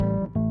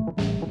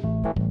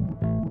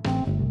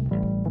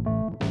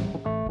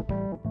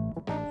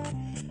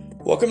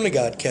Welcome to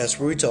Godcast,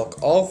 where we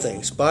talk all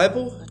things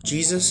Bible,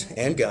 Jesus,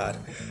 and God.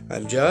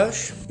 I'm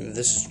Josh, and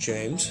this is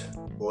James.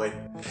 Boy.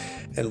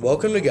 And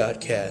welcome to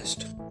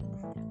Godcast.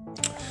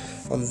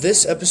 On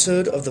this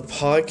episode of the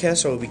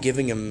podcast, I will be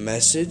giving a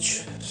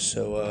message,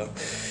 so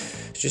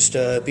just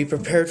be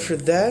prepared for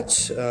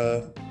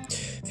that.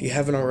 If you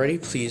haven't already,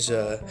 please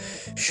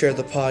share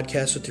the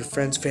podcast with your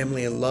friends,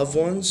 family, and loved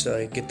ones.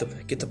 Get the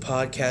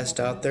podcast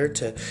out there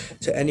to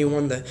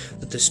anyone that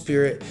the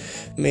Spirit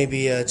may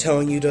be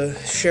telling you to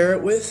share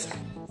it with.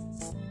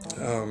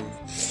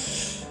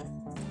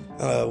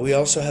 We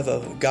also have a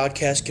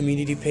Godcast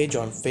community page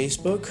on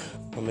Facebook.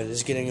 It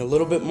is getting a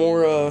little bit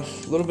more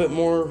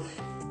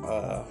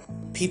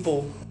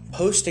people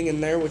posting in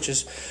there, which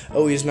is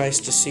always nice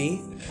to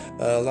see.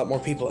 A lot more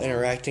people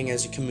interacting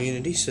as a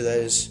community, so that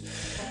is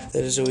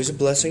always a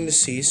blessing to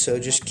see, so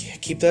just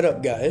keep that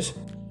up, guys.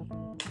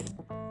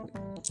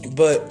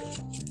 But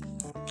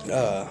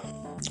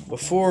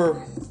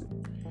before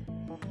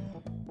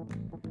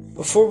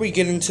we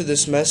get into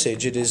this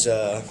message, it is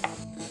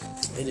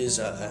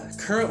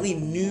currently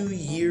New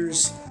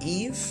Year's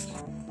Eve,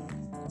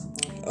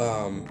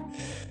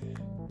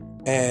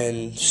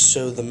 and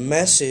so the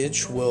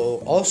message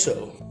will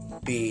also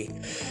be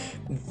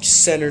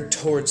centered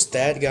towards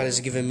that. God has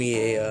given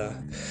me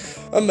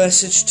a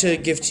message to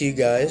give to you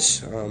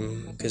guys,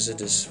 because it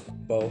is,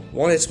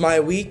 it's my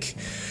week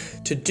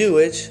to do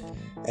it,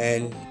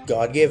 and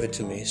God gave it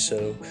to me,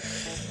 so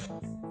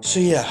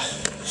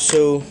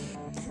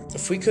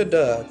if we could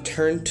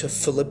turn to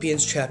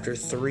Philippians chapter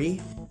 3,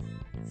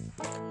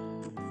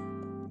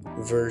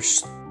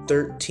 verse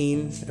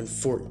 13 and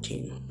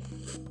 14.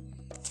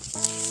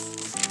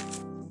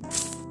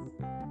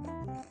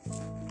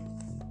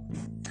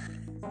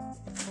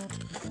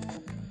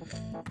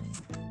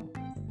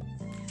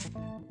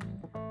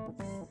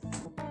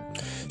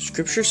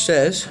 Scripture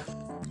says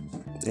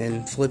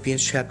in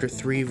Philippians chapter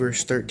 3,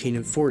 verse 13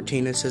 and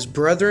 14, it says,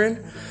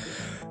 "Brethren,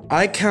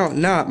 I count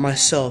not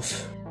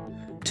myself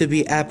to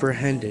be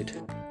apprehended,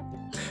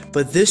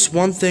 but this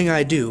one thing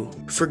I do,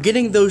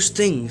 forgetting those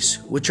things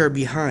which are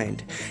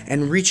behind,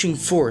 and reaching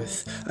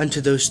forth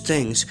unto those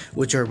things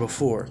which are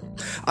before.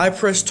 I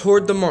press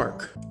toward the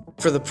mark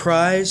for the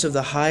prize of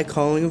the high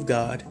calling of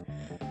God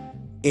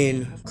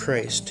in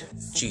Christ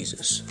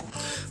Jesus."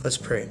 Let's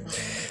pray.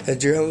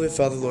 Dear Heavenly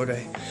Father, Lord,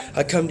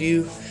 I come to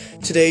you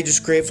today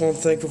just grateful and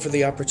thankful for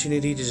the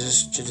opportunity to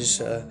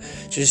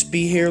just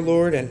be here,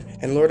 Lord,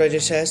 and Lord, I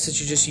just ask that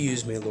you just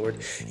use me, Lord.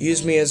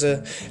 Use me as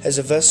a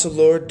vessel,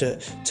 Lord, to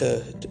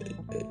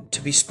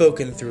be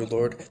spoken through,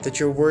 Lord, that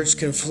your words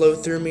can flow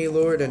through me,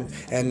 Lord, and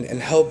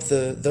help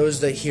those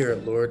that hear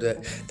it, Lord, that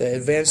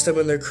advance them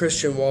in their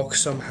Christian walk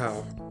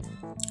somehow.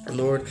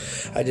 Lord,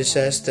 I just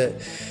ask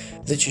that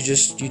you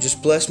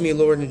just bless me,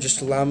 Lord, and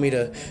just allow me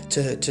to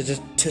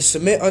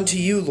submit unto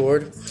you,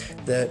 Lord,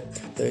 that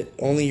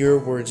only your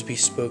words be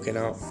spoken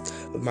out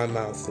of my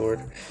mouth,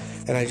 Lord.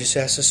 And I just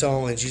ask this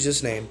all in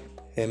Jesus' name.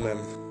 Amen.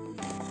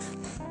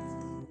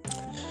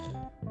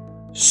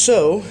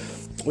 So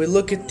we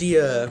look at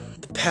the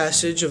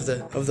passage of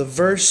the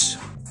verse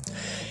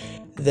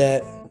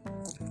that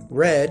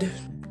read.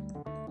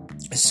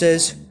 It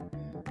says,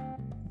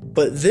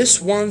 "But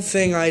this one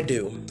thing I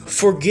do,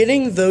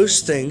 forgetting those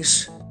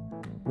things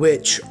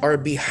which are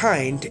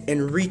behind,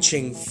 and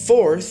reaching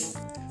forth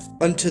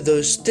unto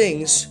those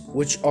things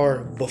which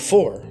are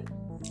before.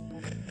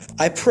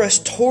 I press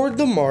toward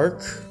the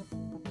mark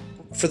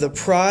for the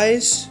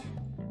prize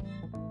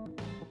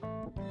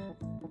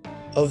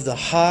of the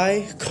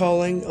high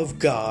calling of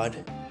God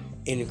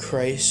in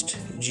Christ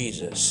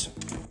Jesus."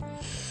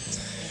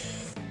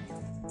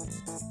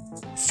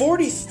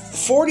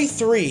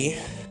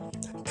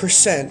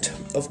 43%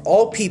 of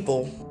all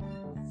people,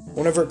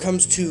 whenever it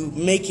comes to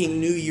making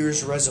New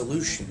Year's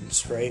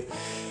resolutions, right?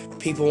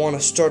 People want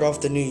to start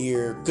off the new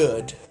year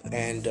good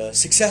and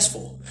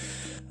successful.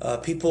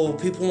 People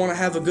want to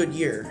have a good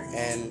year,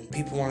 and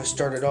people want to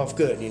start it off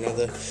good.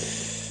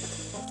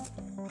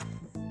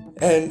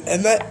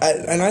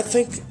 And I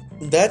think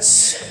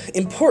that's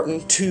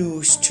important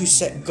to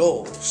set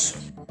goals.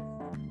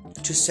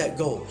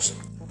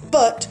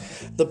 But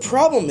the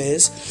problem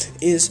is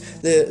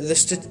the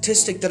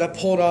statistic that I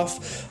pulled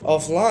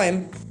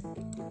offline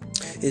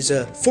is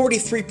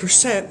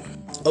 43%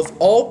 of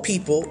all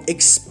people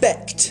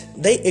expect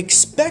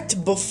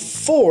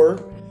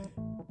before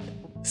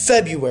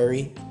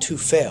February to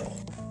fail.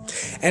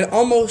 And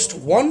almost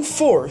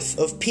 1/4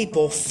 of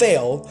people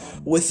fail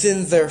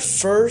within their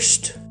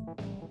first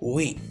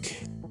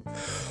week.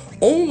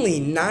 Only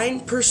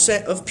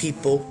 9% of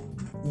people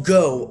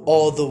go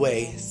all the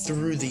way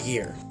through the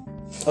year.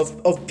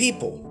 Of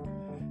people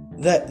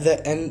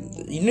that and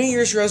New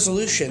Year's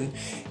resolution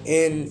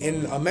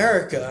in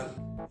America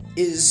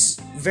is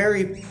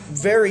very,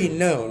 very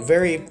known,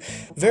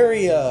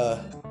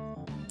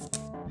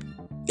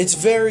 it's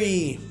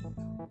very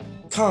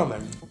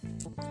common.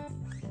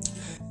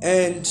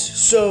 And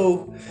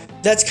so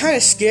that's kind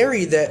of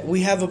scary that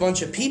we have a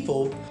bunch of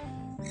people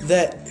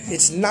that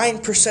it's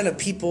 9% of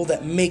people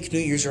that make New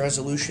Year's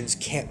resolutions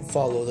can't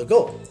follow the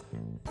goal.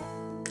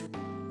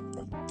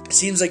 It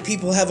seems like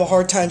people have a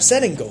hard time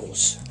setting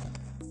goals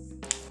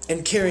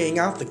and carrying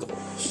out the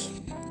goals.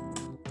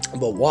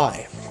 But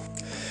why?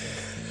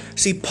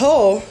 See,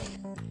 Paul,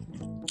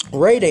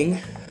 writing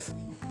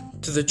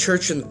to the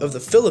church of the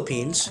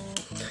Philippines,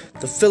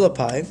 the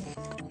Philippi,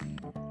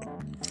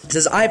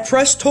 says, I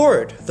press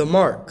toward the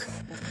mark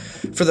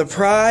for the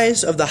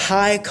prize of the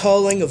high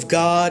calling of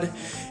God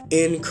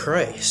in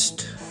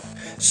Christ.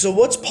 So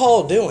what's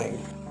Paul doing?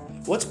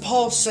 What's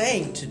Paul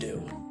saying to do?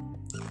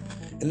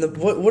 And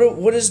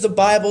what does the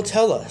Bible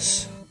tell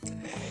us?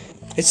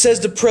 It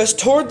says to press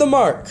toward the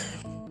mark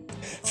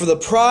for the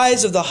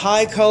prize of the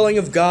high calling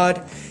of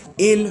God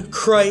in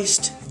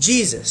Christ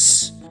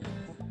Jesus.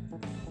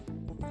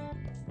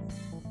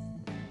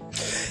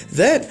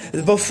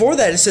 Then, before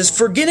that, it says,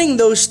 forgetting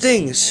those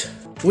things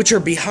which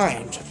are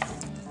behind.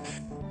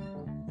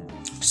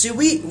 See,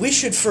 we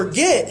should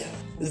forget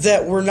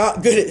that we're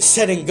not good at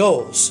setting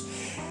goals.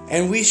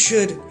 And we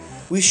should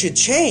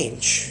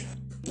change.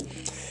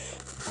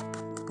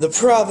 The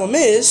problem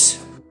is,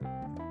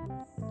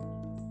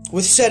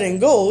 with setting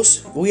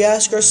goals, we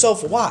ask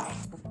ourselves why.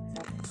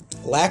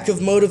 Lack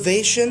of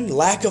motivation,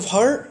 lack of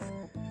heart,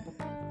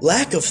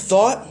 lack of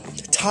thought,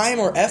 time,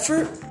 or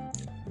effort.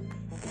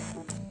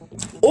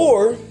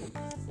 Or,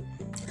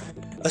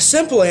 a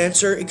simple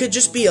answer, it could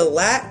just be a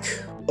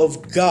lack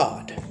of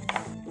God.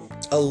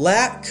 A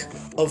lack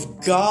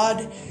of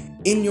God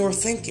in your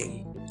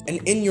thinking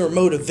and in your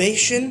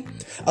motivation.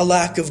 A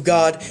lack of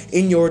God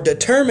in your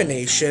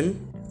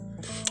determination.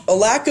 A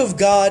lack of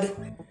God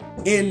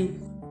in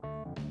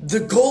the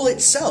goal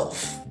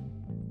itself.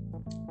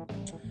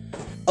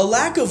 A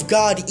lack of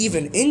God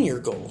even in your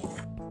goal.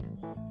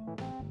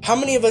 How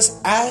many of us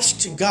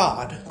asked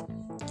God,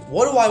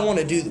 what do I want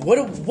to do?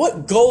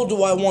 What goal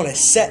do I want to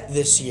set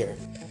this year?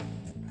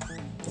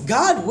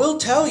 God will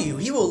tell you.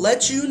 He will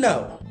let you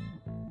know.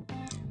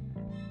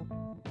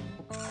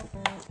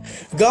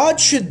 God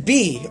should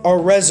be our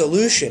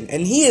resolution,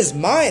 and He is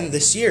mine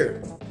this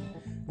year.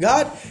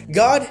 God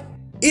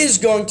is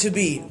going to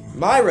be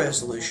my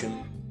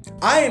resolution.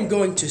 I am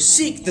going to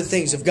seek the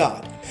things of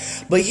God.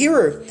 But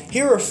here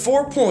are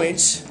 4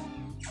 points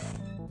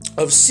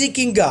of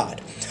seeking God.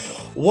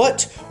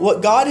 What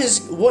God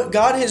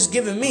has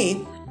given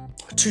me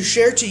to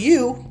share to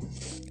you,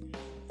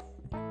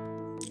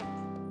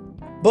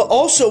 but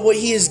also what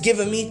He has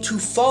given me to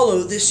follow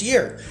this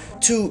year,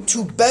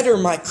 to better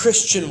my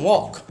Christian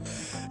walk.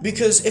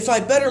 Because if I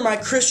better my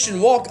Christian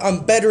walk,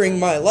 I'm bettering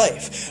my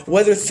life,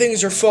 whether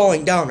things are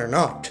falling down or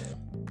not.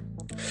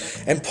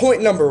 And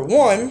point number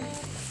 1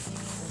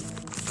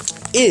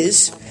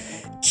 is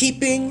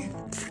keeping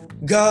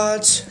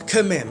God's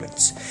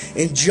commandments.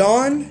 In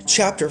John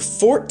chapter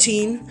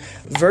 14,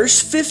 verse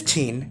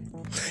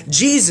 15,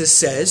 Jesus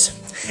says,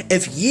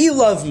 if ye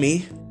love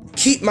me,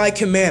 keep my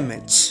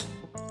commandments.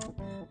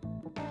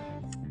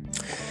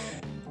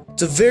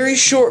 It's a very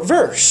short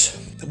verse,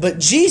 but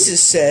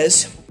Jesus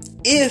says,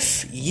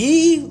 if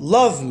ye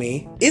love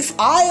me, if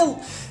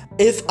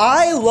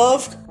I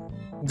love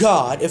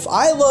God, if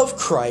I love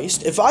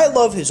Christ, if I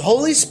love His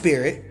Holy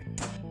Spirit,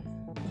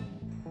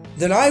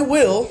 then I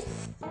will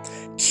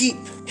keep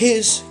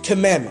His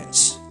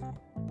commandments.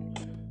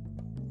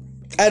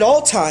 At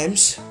all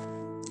times,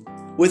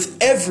 with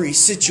every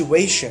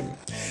situation.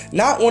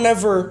 Not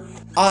whenever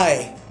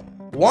I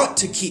want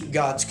to keep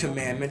God's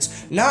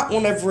commandments, not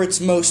whenever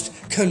it's most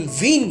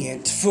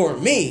convenient for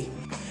me,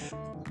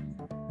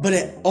 but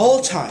at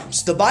all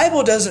times. The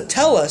Bible doesn't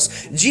tell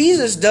us,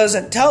 Jesus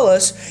doesn't tell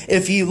us,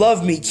 if ye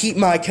love me, keep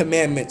my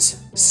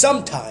commandments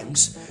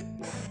sometimes.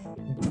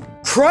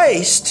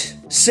 Christ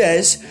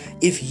says,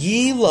 if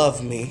ye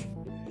love me,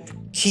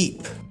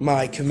 keep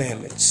my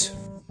commandments.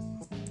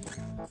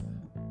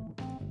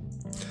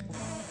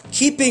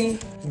 Keeping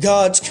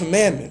God's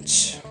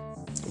commandments.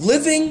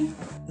 Living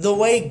the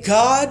way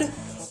God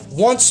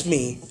wants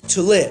me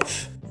to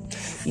live.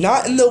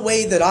 Not in the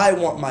way that I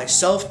want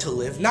myself to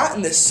live. Not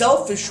in the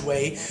selfish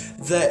way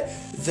that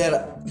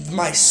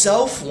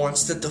myself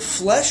wants, that the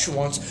flesh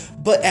wants.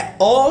 But at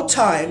all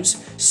times,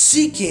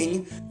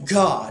 seeking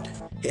God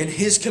and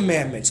His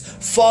commandments.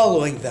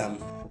 Following them.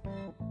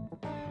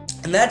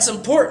 And that's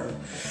important.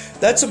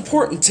 That's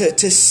important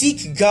to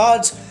seek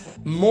God's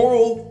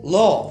moral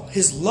law.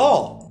 His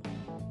law.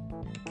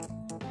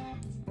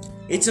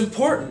 It's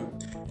important.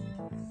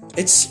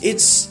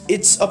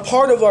 It's a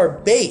part of our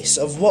base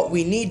of what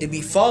we need to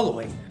be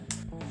following.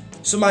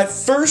 So my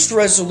first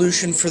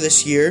resolution for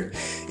this year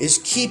is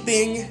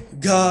keeping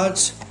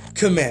God's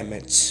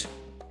commandments.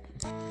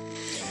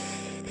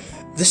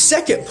 The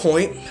second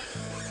point,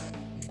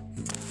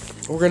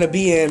 we're going to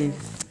be in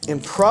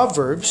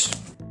Proverbs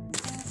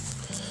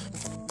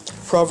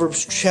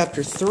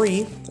chapter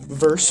 3,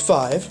 verse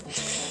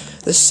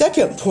 5. The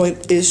second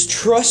point is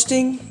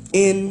trusting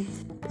in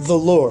the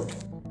Lord.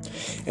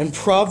 In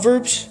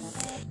Proverbs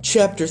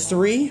chapter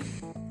 3,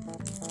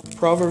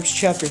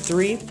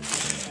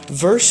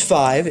 verse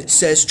 5, it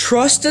says,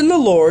 trust in the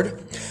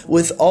Lord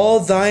with all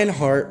thine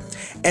heart,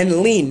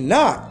 and lean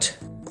not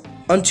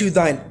unto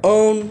thine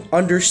own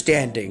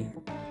understanding.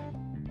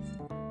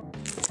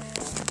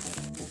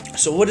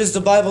 So what does the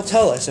Bible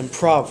tell us in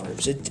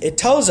Proverbs? It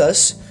tells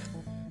us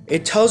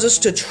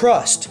to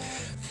trust.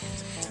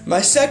 My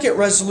second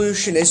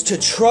resolution is to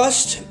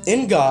trust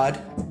in God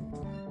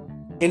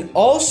in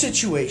all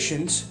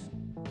situations,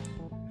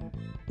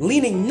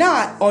 leaning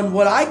not on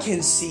what I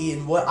can see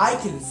and what I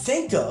can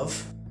think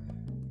of,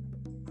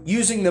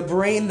 using the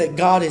brain that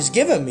God has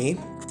given me,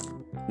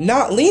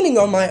 not leaning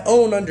on my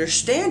own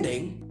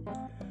understanding,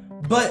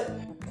 but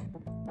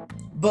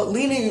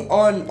leaning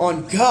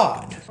on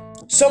God,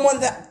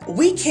 someone that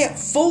we can't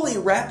fully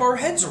wrap our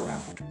heads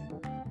around.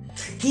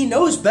 He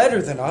knows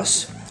better than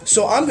us,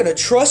 so I'm going to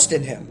trust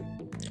in him.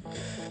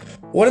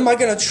 What am I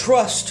going to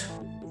trust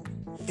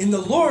in the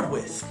Lord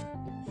with?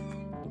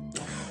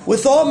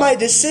 With all my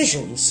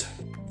decisions.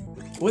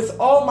 With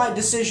all my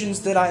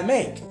decisions that I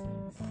make.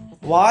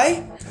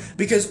 Why?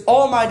 Because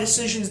all my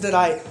decisions that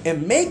I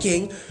am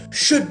making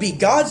should be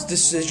God's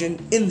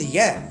decision in the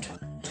end.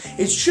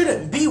 It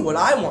shouldn't be what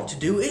I want to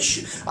do.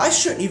 I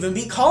shouldn't even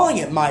be calling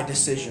it my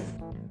decision.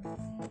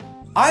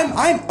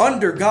 I'm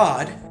under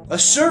God, a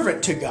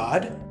servant to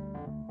God,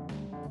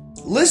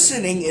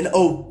 listening and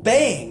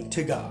obeying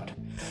to God.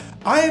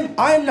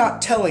 I'm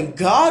not telling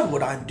God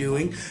what I'm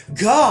doing.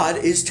 God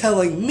is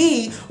telling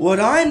me what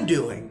I'm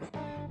doing.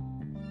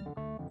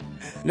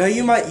 Now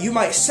you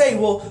might say,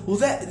 well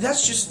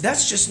that's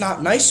just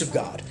not nice of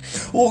God.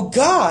 Well,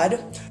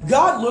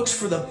 God looks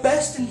for the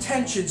best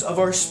intentions of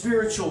our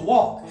spiritual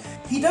walk.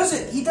 He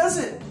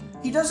doesn't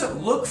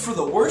look for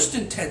the worst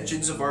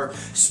intentions of our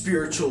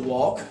spiritual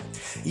walk.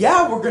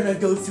 Yeah, we're going to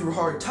go through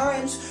hard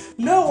times.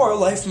 No, our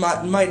life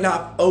might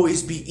not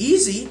always be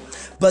easy,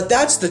 but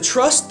that's the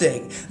trust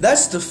thing.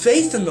 That's the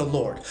faith in the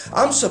Lord.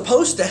 I'm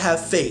supposed to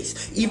have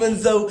faith.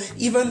 Even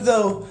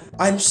though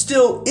I'm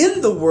still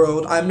in the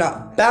world, I'm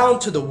not bound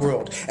to the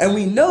world. And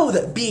we know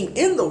that being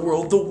in the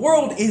world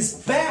is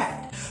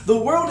bad. The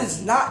world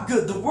is not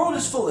good. The world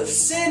is full of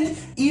sin,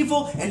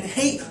 evil, and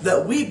hate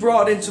that we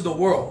brought into the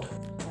world.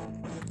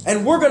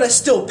 And we're going to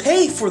still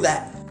pay for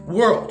that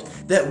world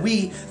that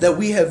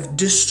we have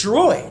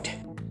destroyed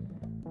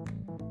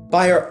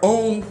by our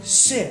own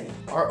sin,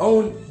 our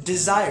own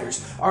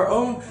desires, our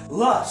own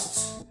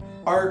lusts,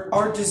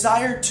 our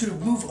desire to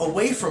move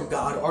away from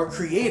God, our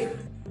Creator.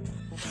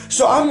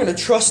 So I'm going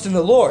to trust in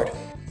the Lord.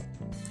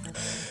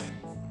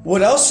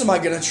 What else am I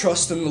going to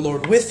trust in the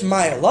Lord? With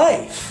my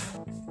life.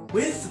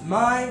 With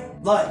my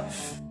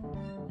life.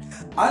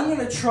 I'm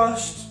going to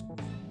trust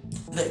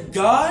that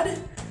God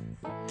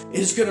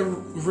is going to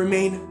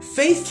remain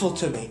faithful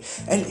to me.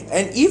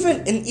 And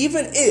even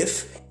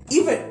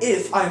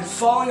if I'm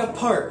falling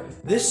apart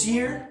this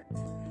year,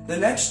 the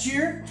next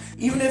year,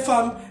 even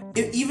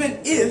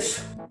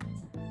if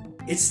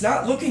it's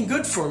not looking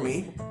good for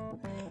me,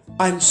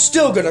 I'm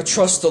still going to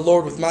trust the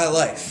Lord with my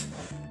life.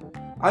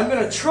 I'm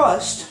going to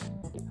trust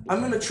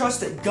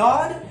that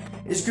God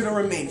is going to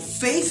remain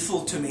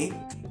faithful to me,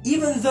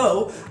 even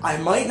though I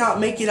might not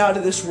make it out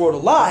of this world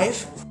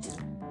alive.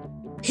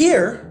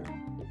 Here,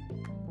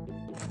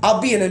 I'll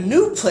be in a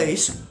new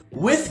place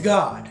with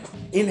God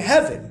in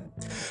heaven.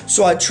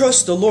 So I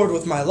trust the Lord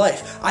with my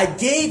life. I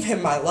gave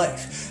him my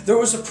life. There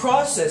was a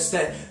process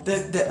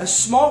a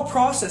small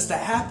process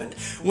that happened.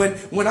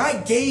 When I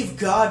gave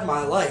God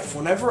my life,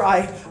 whenever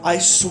I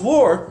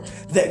swore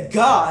that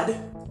God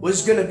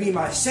was going to be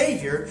my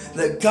Savior,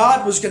 that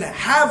God was going to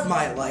have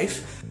my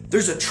life,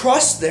 there's a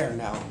trust there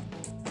now.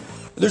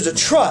 There's a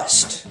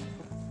trust.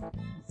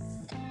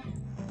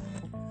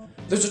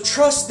 There's a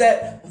trust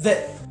that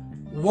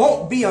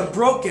won't be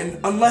unbroken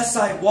unless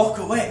I walk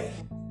away.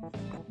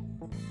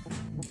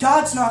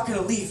 God's not going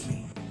to leave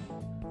me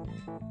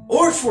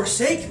or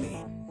forsake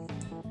me.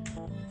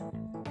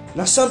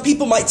 Now some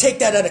people might take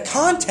that out of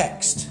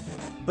context,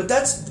 but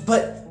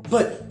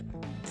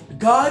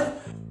God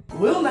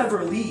will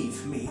never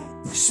leave me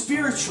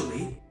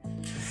spiritually.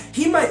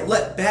 He might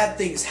let bad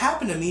things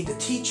happen to me to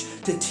teach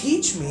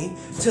me,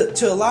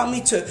 to allow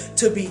me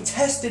to be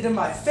tested in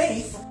my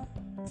faith.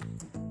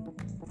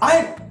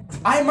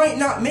 I might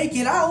not make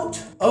it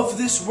out of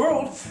this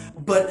world,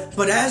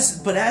 but as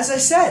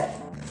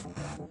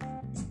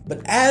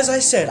I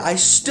said, I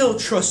still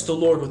trust the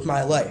Lord with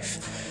my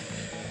life.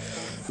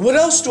 What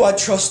else do I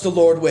trust the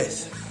Lord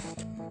with?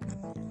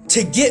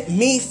 To get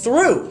me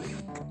through.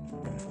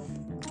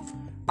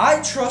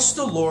 I trust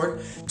the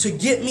Lord to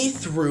get me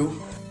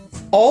through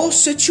all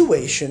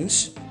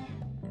situations,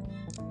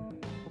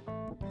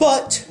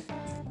 but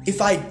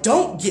if I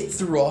don't get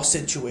through all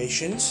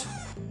situations,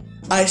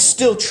 I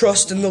still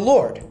trust in the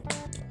Lord.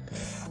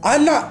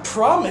 I'm not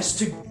promised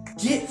to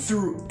get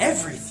through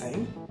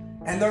everything,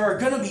 and there are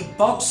going to be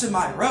bumps in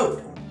my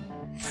road.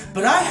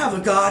 But I have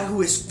a God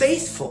who is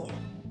faithful.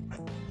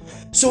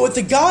 So with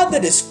a God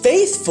that is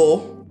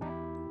faithful,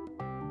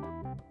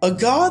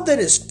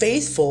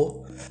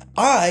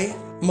 I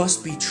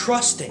must be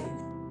trusting.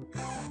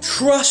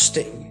 Trust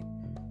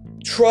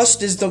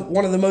is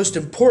one of the most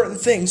important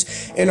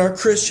things in our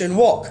Christian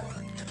walk.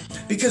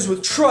 Because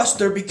with trust,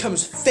 there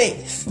becomes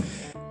faith.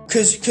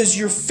 Because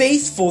you're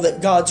faithful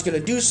that God's going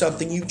to do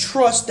something. You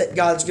trust that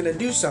God's going to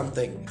do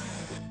something.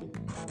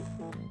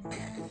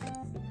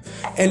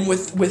 And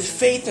with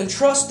faith and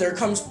trust, there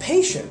comes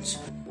patience.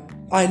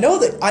 I know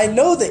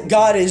that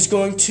God is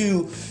going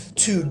to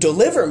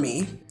deliver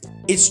me.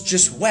 It's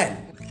just when.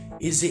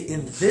 Is it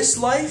in this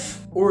life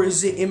or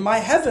is it in my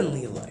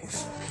heavenly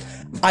life?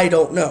 I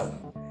don't know.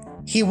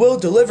 He will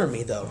deliver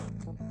me though.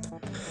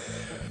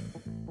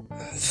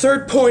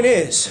 Third point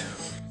is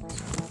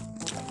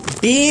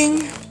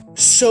being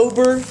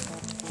sober-minded.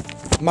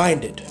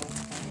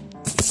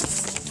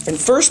 In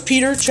 1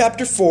 Peter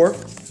chapter 4,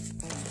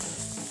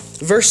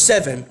 verse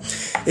 7,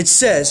 it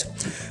says,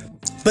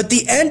 "But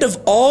the end of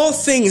all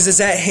things is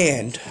at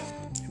hand.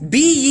 Be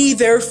ye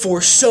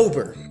therefore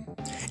sober,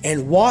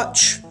 and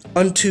watch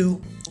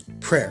unto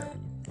prayer."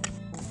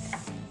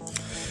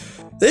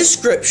 This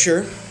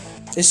scripture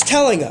is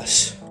telling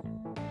us,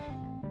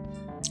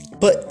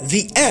 but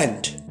the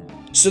end.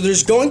 So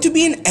there's going to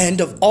be an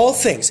end of all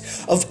things,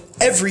 of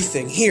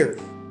everything here,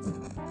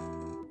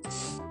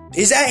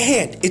 is at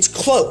hand. It's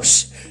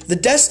close. The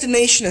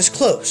destination is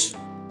close.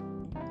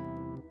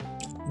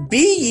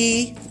 Be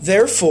ye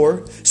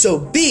therefore, so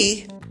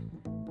be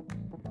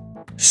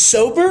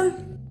sober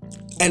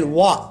and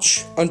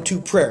watch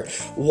unto prayer.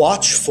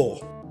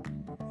 Watchful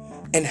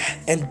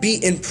and be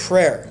in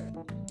prayer.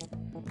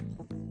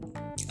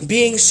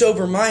 Being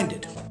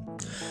sober-minded.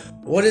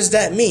 What does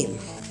that mean?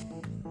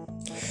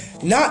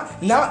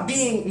 Not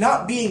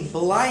being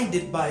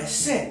blinded by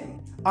sin.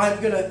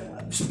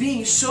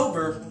 Being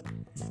sober,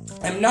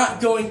 I'm not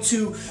going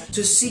to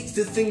seek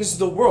the things of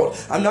the world.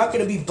 I'm not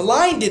going to be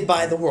blinded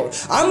by the world.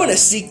 I'm going to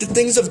seek the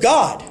things of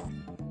God.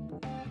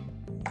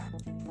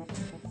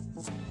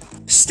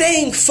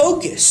 Staying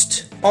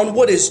focused on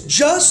what is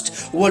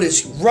just, what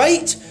is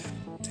right,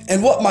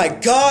 and what my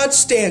God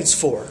stands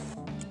for.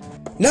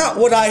 Not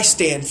what I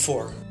stand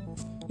for.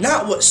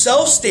 Not what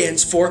self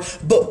stands for,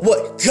 but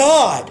what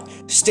God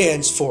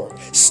stands for.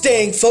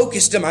 Staying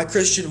focused in my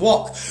Christian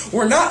walk.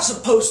 We're not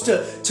supposed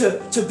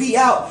to be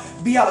out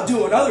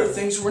doing other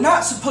things. We're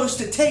not supposed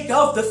to take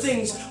up the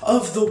things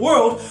of the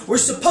world. We're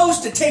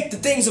supposed to take the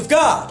things of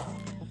God.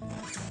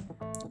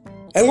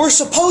 And we're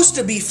supposed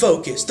to be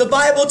focused. The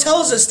Bible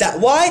tells us that.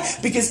 Why?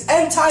 Because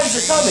end times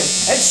are coming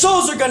and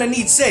souls are going to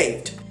need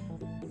saved.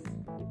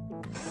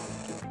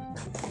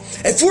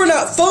 If we're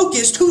not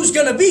focused, who's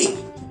going to be?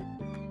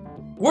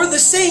 We're the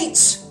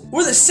saints.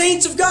 We're the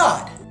saints of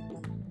God.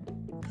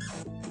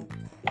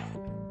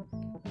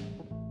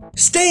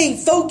 Staying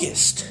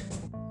focused.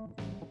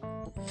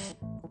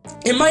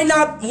 It might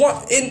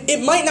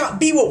not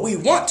be what we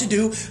want to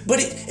do, but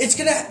it's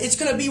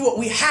gonna be what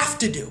we have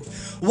to do.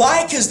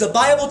 Why? Because the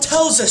Bible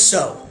tells us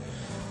so.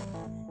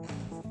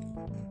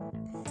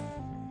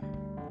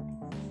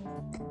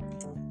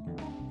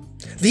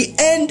 The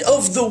end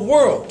of the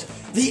world.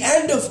 The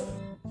end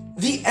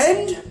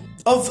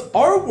of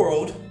our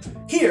world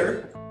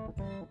here.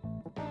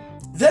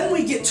 Then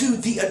we get to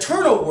the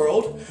eternal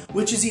world,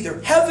 which is either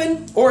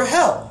heaven or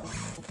hell.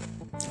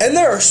 And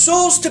there are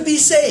souls to be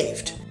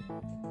saved.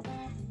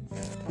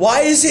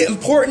 Why is it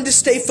important to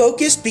stay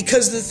focused?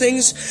 Because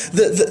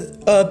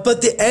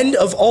but the end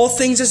of all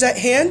things is at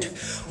hand.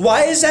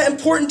 Why is that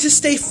important to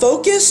stay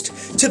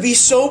focused? To be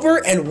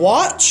sober and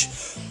watch?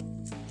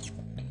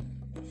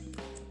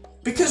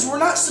 Because we're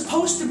not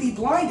supposed to be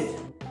blinded.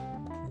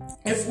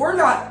 If we're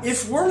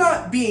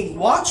not being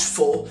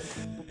watchful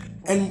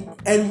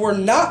and we're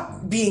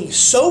not being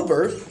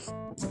sober,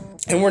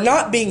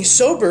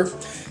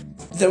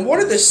 then what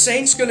are the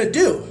saints going to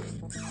do?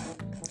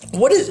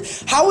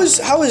 How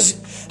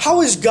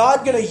is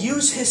God going to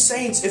use his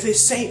saints if his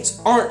saints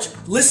aren't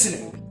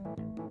listening?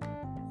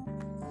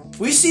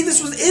 We see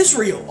this with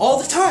Israel all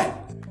the time.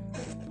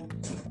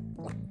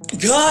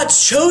 God's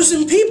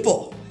chosen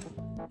people.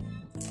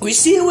 We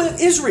see it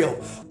with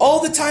Israel all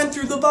the time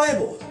through the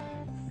Bible.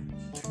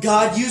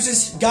 God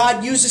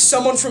uses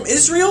someone from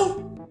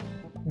Israel.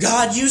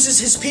 God uses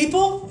his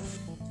people.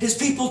 His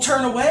people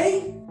turn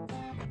away.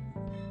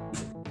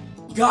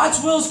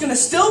 God's will is going to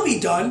still be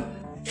done.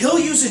 He'll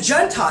use a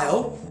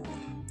Gentile.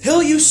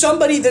 He'll use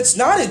somebody that's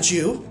not a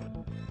Jew.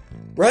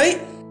 Right?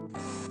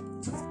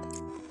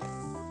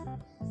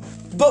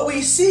 But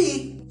we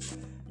see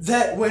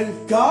that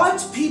when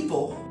God's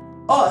people,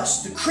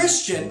 us, the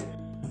Christian,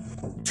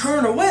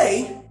 turn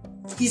away,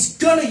 he's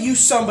going to use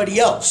somebody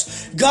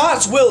else.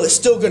 God's will is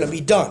still going to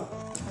be done.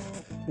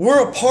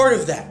 We're a part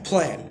of that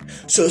plan.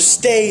 So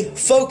stay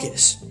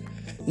focused.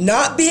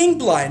 Not being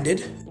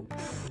blinded.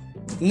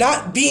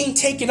 Not being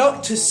taken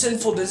up to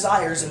sinful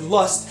desires and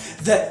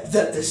lust that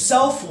the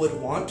self would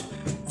want.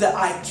 That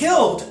I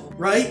killed,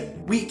 right?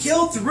 We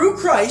killed through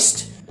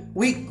Christ.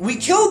 We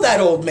killed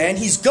that old man.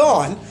 He's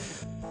gone.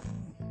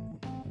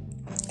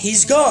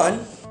 He's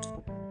gone.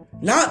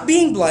 Not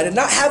being blinded.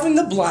 Not having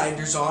the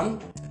blinders on.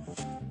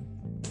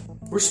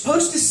 We're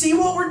supposed to see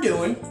what we're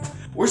doing.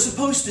 We're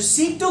supposed to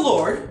seek the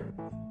Lord.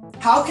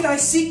 How can I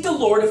seek the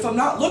Lord if I'm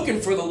not looking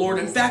for the Lord?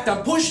 In fact,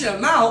 I'm pushing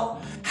him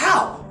out.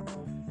 How?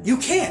 You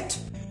can't.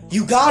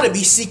 You gotta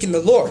be seeking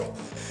the Lord.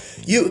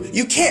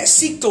 You can't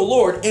seek the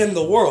Lord in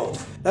the world.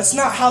 That's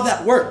not how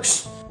that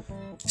works.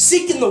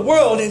 Seeking the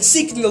world and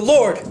seeking the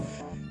Lord,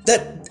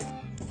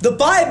 The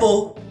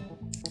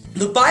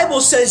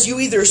Bible says you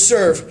either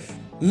serve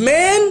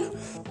man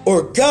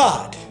or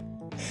God.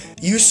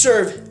 You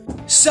serve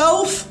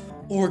self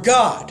or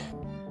God.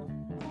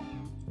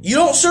 You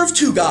don't serve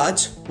two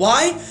gods.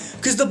 Why?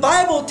 Because the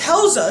Bible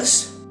tells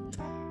us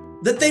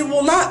that they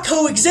will not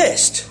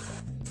coexist.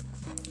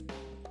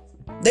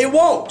 They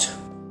won't.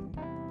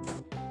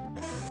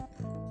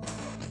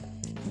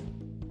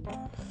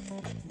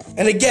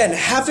 And again,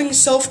 having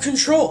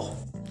self-control.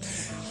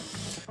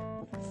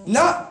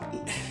 Not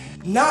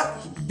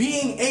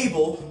being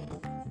able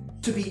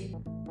to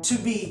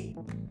be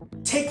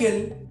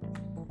taken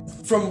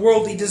from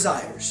worldly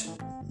desires.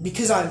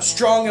 Because I'm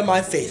strong in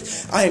my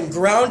faith. I am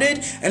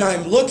grounded and I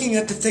am looking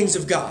at the things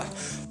of God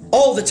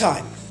all the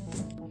time.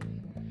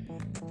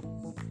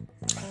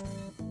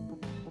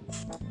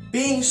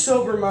 Being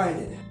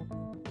sober-minded.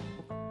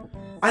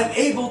 I'm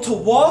able to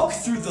walk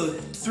through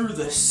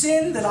the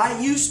sin that I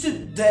used to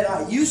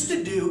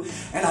do,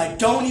 and I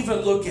don't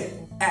even look at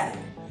it.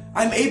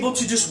 I'm able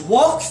to just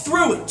walk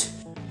through it.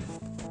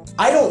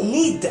 I don't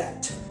need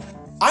that.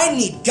 I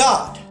need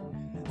God.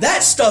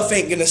 That stuff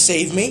ain't gonna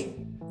save me.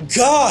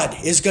 God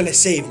is gonna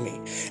save me.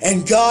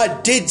 And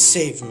God did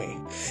save me.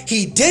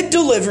 He did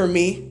deliver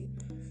me.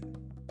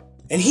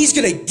 And He's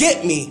gonna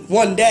get me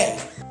one day.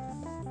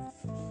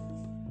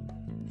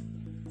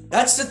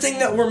 That's the thing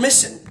that we're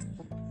missing.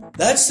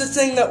 That's the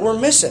thing that we're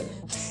missing.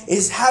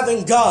 Is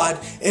having God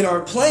in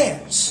our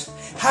plans.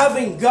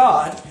 Having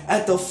God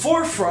at the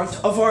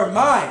forefront of our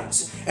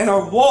minds and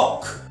our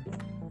walk.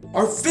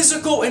 Our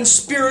physical and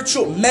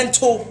spiritual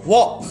mental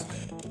walk.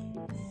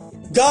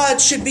 God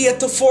should be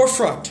at the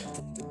forefront.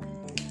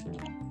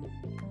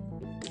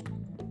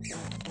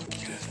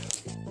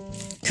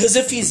 Because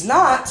if He's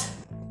not,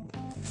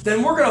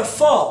 then we're going to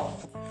fall.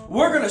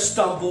 We're going to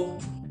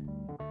stumble.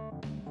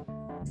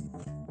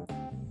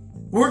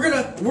 We're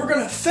going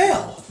to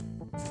fail.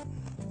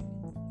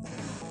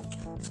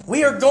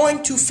 We are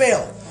going to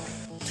fail.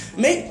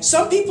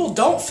 Some people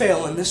don't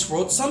fail in this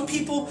world. Some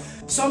people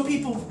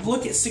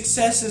look at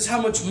success as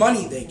how much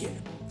money they get.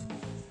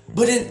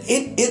 But at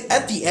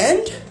the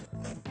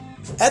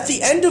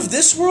end of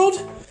this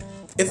world,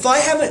 if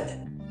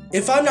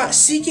I'm not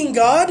seeking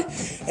God,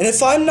 and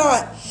if I'm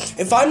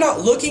not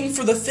looking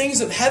for the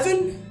things of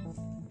heaven,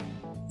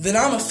 then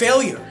I'm a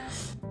failure.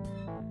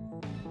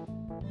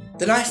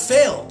 Then I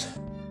failed.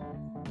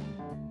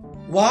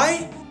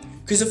 Why?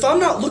 Because if I'm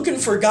not looking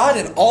for God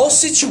in all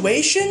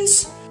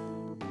situations,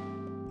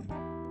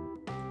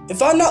 and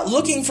not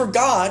looking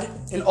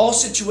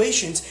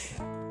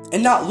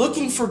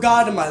for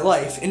God in my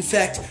life, in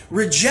fact,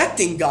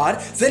 rejecting God,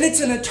 then it's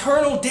an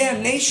eternal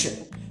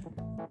damnation.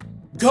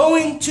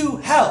 Going to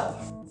hell.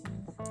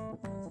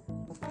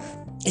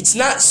 It's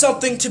not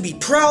something to be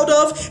proud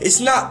of. It's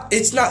not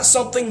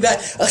something that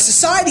a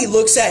society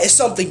looks at as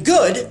something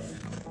good.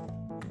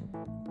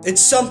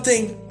 It's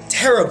something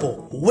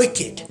terrible,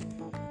 wicked.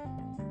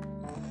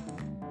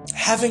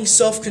 Having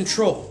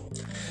self-control.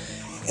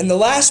 And the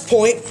last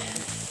point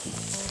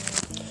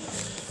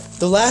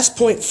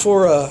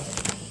for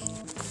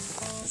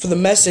the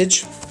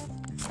message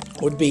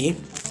would be,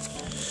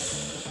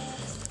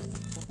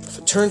 if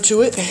I turn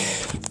to it,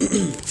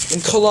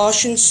 in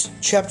Colossians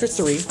chapter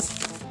 3,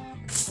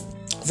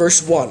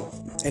 verse 1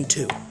 and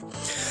 2.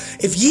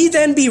 If ye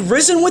then be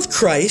risen with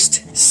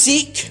Christ,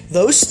 seek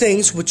those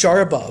things which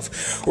are above,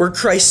 where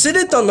Christ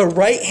sitteth on the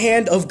right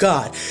hand of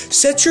God.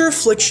 Set your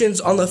afflictions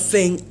on the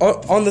things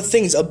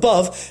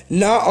above,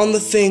 not on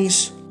the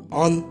things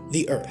on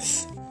the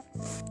earth.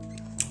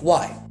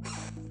 Why?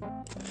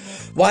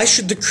 Why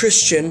should the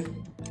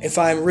Christian, if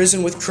I am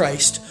risen with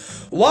Christ,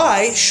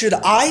 why should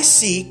I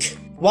seek,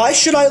 why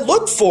should I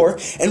look for,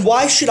 and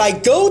why should I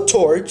go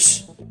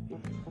towards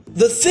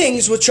the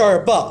things which are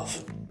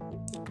above?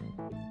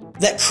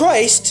 That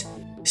Christ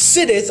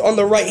sitteth on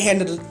the right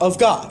hand of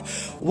God.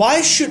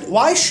 Why should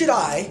I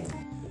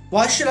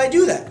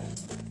do that?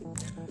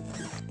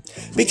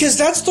 Because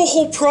that's the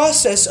whole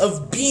process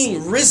of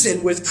being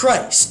risen with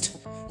Christ.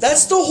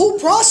 That's the whole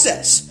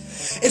process.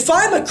 If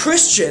I'm a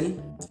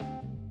Christian,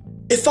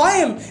 if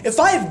I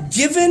have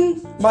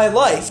given my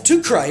life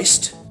to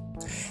Christ,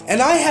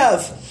 and I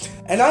have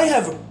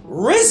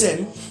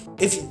risen,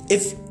 if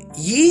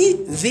ye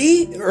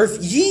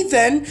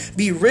then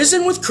be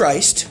risen with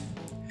Christ,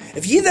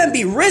 if ye then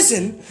be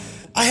risen,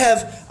 I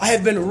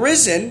have been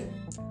risen,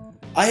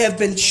 I have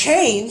been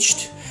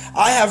changed,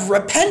 I have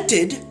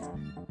repented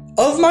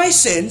of my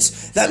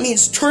sins. That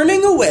means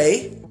turning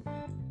away.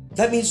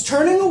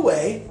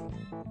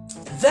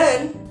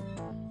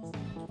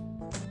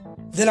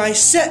 Then I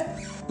set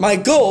my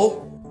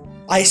goal.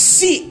 I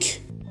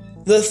seek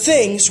the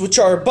things which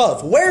are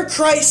above, where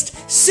Christ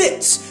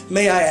sits,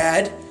 may I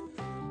add.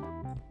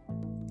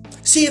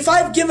 See, if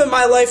I've given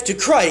my life to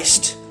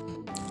Christ,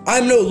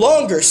 I'm no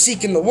longer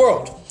seeking the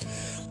world.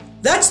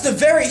 That's the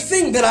very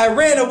thing that I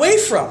ran away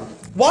from.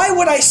 Why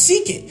would I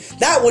seek it?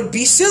 That would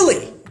be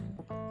silly.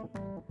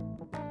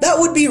 That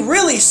would be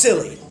really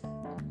silly.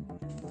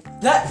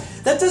 That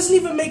doesn't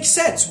even make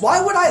sense.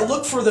 Why would I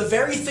look for the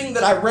very thing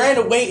that I ran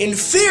away in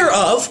fear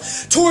of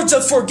towards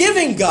a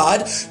forgiving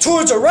God,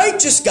 towards a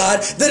righteous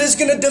God that is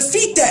going to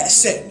defeat that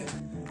sin?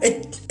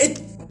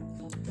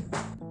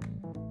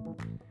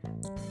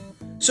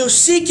 So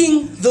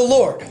seeking the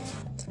Lord,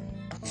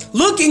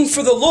 looking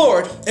for the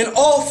Lord in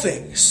all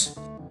things.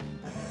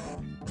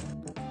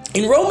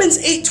 In Romans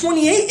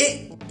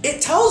 8:28,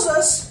 it tells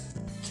us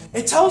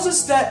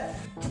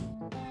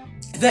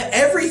that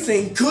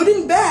everything, good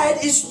and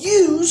bad, is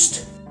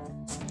used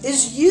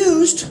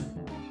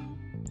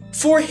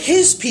for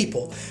his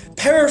people.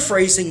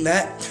 Paraphrasing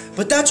that,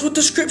 but that's what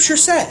the scripture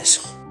says.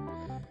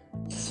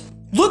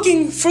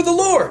 Looking for the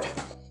Lord.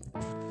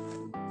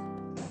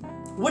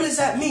 What does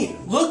that mean?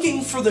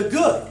 Looking for the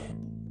good.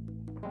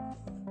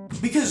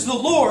 Because the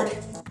Lord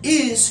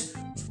is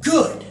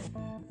good,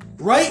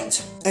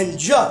 right, and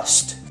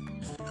just.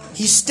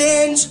 He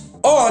stands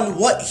on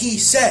what he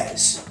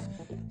says.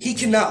 He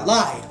cannot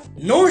lie,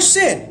 nor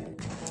sin.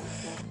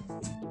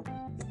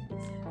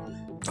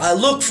 I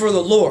look for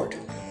the Lord.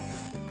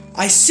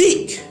 I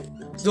seek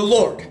the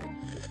Lord.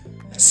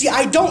 See,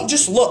 I don't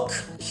just look.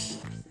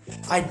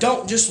 I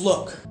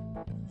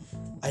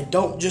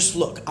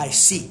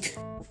seek.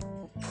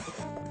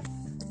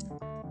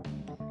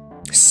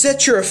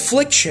 Set your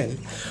affliction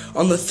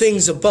on the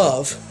things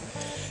above,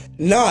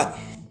 not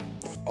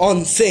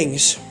on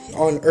things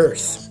on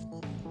earth.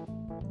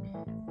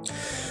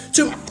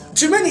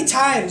 Too many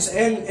times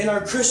in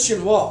our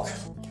Christian walk,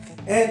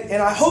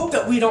 and I hope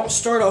that we don't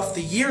start off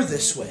the year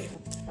this way.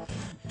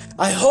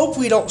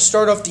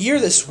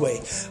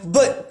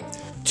 But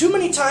too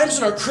many times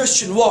in our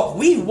Christian walk,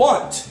 we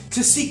want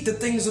to seek the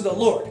things of the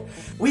Lord.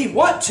 We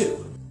want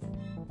to.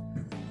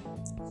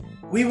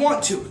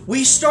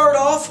 We start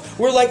off,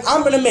 we're like,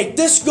 I'm going to make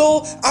this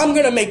goal, I'm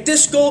going to make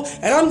this goal,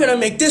 and I'm going to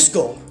make this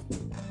goal.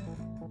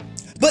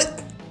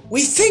 But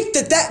we think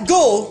that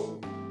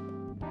goal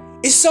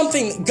is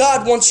something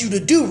God wants you to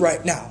do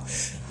right now.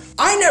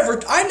 I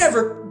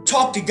never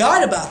talked to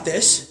God about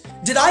this.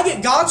 Did I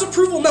get God's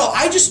approval? No,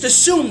 I just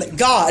assumed that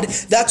God,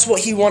 that's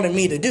what he wanted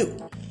me to do.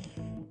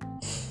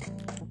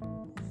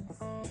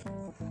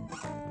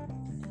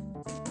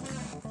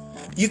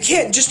 You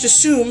can't just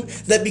assume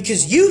that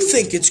because you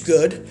think it's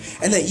good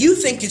and that you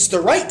think it's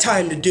the right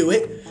time to do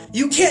it,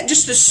 you can't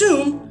just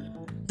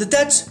assume that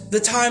that's the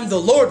time the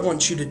Lord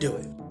wants you to do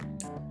it.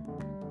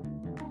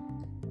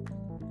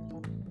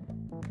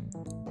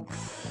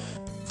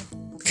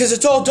 Because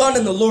it's all done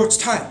in the Lord's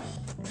time.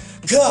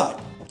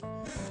 God,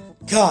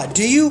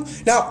 do you...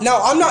 Now,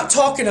 I'm not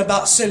talking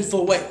about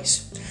sinful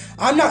ways.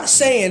 I'm not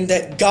saying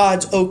that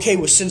God's okay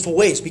with sinful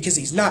ways, because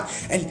he's not.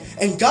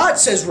 And God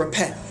says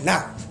repent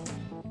now.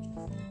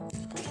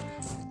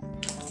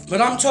 But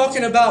I'm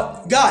talking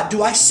about, God,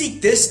 do I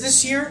seek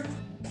this year?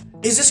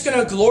 Is this going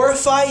to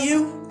glorify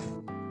you?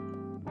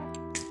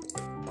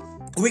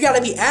 We got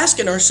to be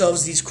asking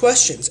ourselves these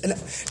questions. And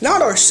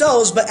not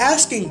ourselves, but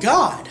asking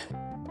God.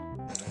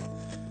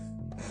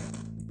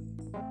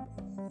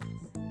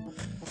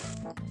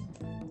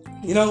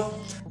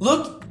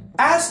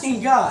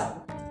 Asking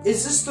God,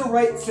 is this the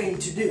right thing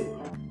to do?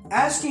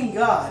 Asking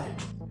God,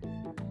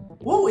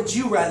 what would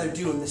you rather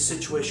do in this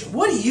situation?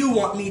 What do you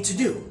want me to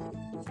do?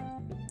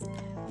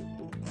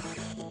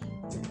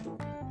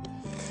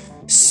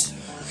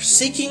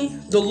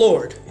 Seeking the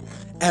Lord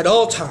at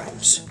all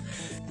times,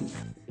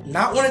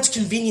 not when it's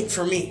convenient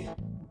for me.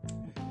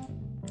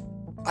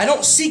 I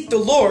don't seek the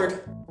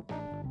Lord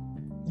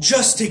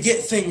just to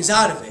get things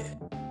out of it.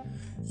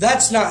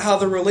 That's not how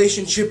the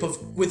relationship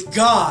with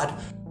God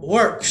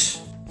works.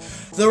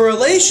 The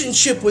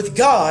relationship with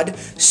God,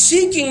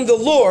 seeking the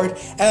Lord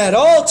at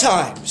all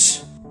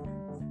times.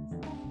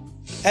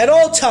 At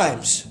all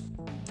times.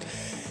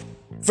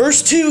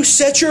 Verse 2,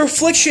 set your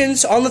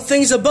afflictions on the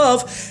things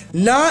above,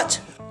 not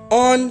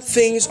on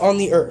things on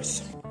the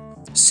earth.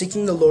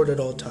 Seeking the Lord at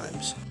all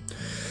times.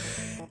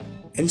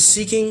 And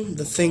seeking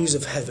the things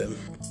of heaven.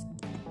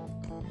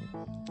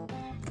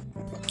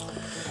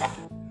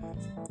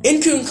 In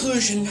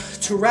conclusion,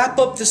 to wrap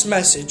up this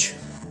message,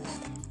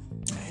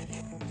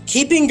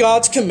 keeping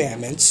God's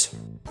commandments,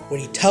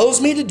 what he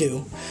tells me to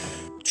do,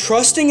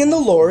 trusting in the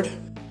Lord,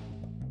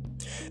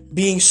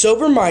 being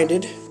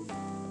sober-minded,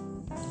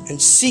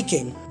 and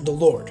seeking the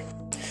Lord.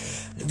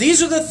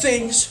 These are the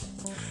things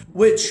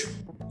which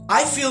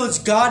I feel as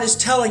God is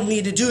telling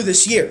me to do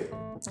this year,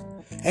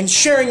 and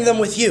sharing them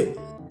with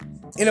you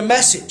in a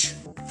message.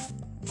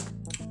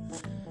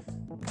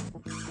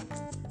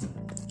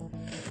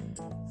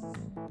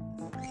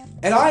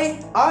 And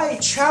I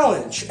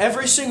challenge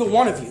every single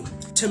one of you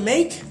to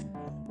make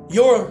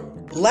your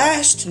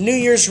last New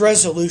Year's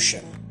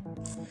resolution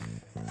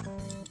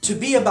to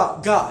be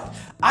about God.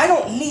 I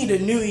don't need a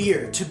new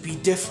year to be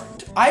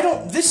different.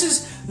 This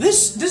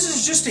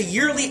is just a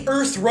yearly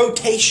earth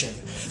rotation.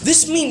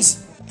 This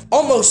means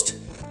almost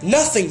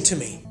nothing to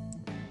me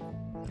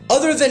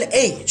other than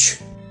age.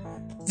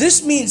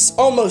 This means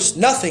almost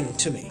nothing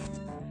to me.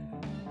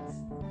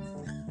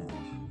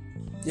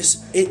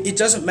 It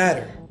doesn't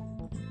matter.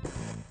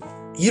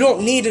 You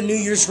don't need a New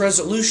Year's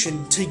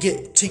resolution to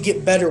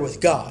get better with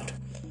God.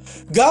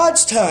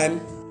 God's time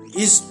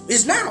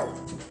is now.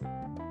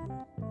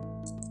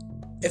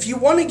 If you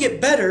want to get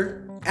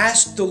better,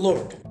 ask the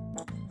Lord.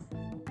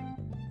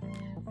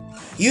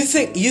 You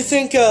think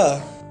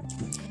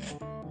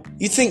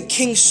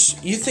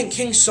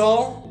King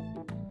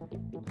Saul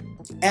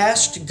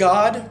asked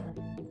God,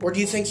 or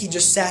do you think he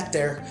just sat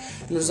there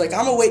and was like,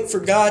 I'm gonna wait for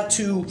God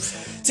to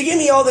give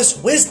me all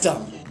this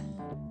wisdom?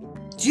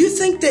 Do you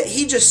think that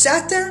he just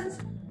sat there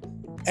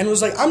and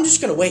was like, I'm just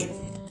gonna wait.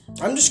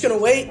 I'm just gonna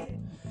wait.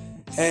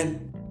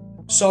 And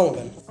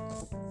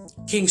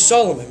King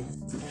Solomon,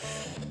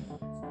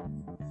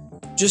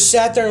 just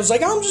sat there and was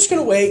like, I'm just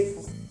gonna wait.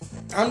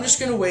 I'm just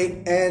gonna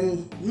wait,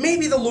 and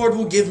maybe the Lord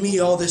will give me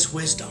all this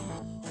wisdom.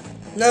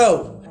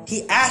 No,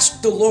 he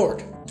asked the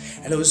Lord,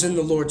 and it was in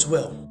the Lord's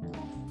will.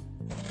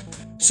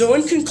 So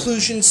in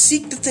conclusion,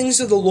 seek the things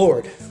of the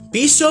Lord.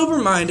 Be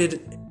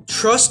sober-minded,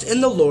 trust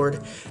in the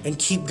Lord, and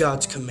keep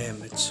God's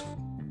commandments.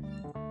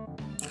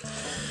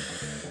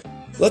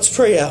 Let's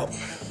pray out.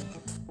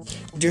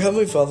 Dear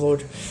Heavenly Father,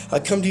 Lord, I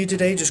come to you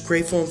today just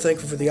grateful and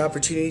thankful for the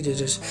opportunity to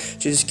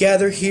just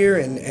gather here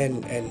and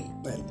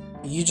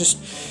you just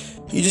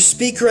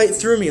speak right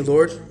through me,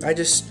 Lord. I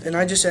just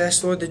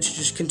ask, Lord, that you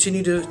just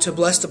continue to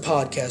bless the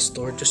podcast,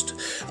 Lord. Just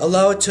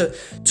allow it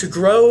to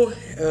grow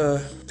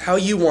how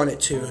you want it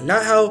to.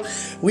 Not how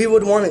we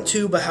would want it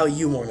to, but how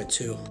you want it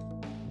to.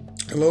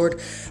 And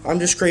Lord, I'm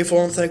just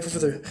grateful and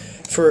thankful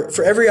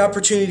for every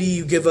opportunity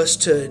you give us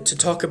to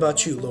talk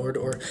about you, Lord,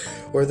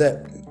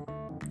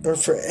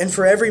 for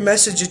every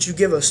message that you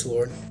give us,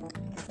 Lord.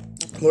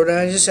 Lord,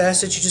 I just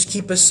ask that you just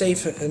keep us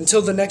safe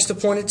until the next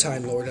appointed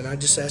time, Lord. And I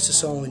just ask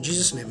this all in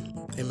Jesus' name.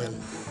 Amen.